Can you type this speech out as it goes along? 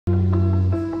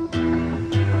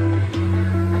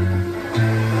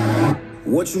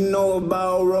What you know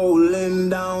about rolling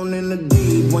down in the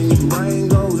deep? When your brain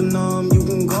goes numb, you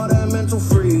can call that mental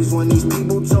freeze. When these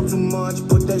people talk too much,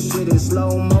 put that shit in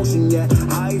slow motion. Yeah,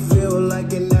 I feel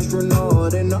like an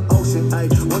astronaut in the ocean. Ay,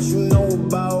 what you know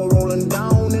about rolling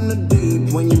down in the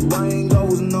deep? When your brain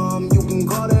goes numb, you can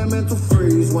call that mental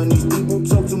freeze. When these people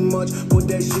talk too much, put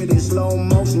that shit in slow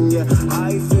motion. Yeah,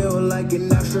 I feel like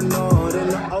an astronaut in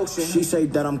the ocean. She say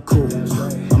that I'm cool.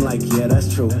 I'm like, yeah,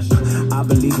 that's true. I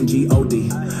believe in G-O-D,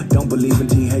 don't believe in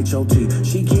T-H-O-T.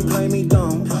 She keep playing me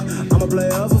dumb, I'm a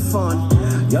player for fun.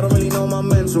 Y'all don't really know my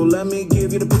mental, let me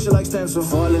give you the picture like stencil.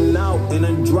 Falling out in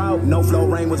a drought, no flow,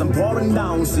 rain wasn't pouring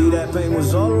down. See, that pain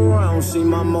was all around, see,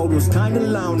 my mode was kinda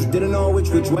lounge. Didn't know which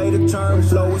way to turn,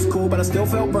 flow was cool, but I still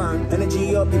felt burned.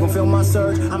 Energy up, you gon' feel my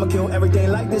surge, I'ma kill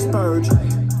everything like this purge.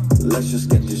 Let's just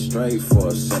get this straight for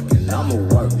a second. I'ma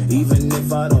work, even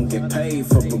if I don't get paid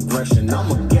for progression.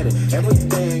 I'ma get it,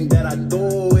 everything that I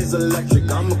do is electric.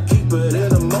 I'ma keep it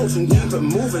in motion, keep it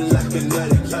moving like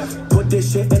kinetic. Put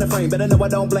this shit in a frame, better know I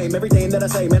don't blame everything that I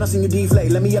say. Man, I seen you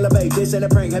deflate, let me elevate, this ain't a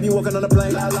prank. Have you walking on a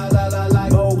plane? La la la la la.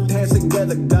 Both hands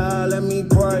together, God, let me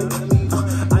pray.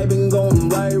 I been going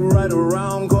right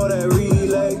around, call that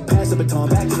relay. Pass the baton,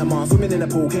 back in the mall, swimming in the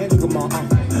pool, can't drink them all.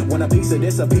 Want a piece of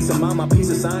this, a piece of mine, my piece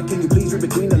of sign. Can you please read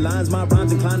between the lines? My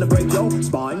rhymes inclined to break your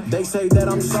spine. They say that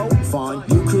I'm so fine,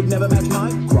 you could never match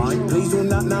my grind. Please do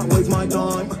not waste my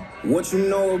time. What you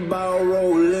know about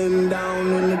rolling down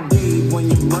in the deep? When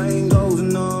your brain goes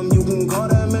numb, you can call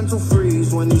that mental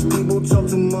freeze. When these people talk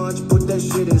too much, put that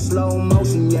shit in slow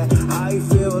motion. Yeah, I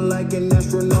feel like an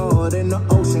astronaut in the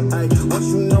ocean. Ay, what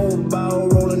you know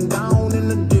about rolling down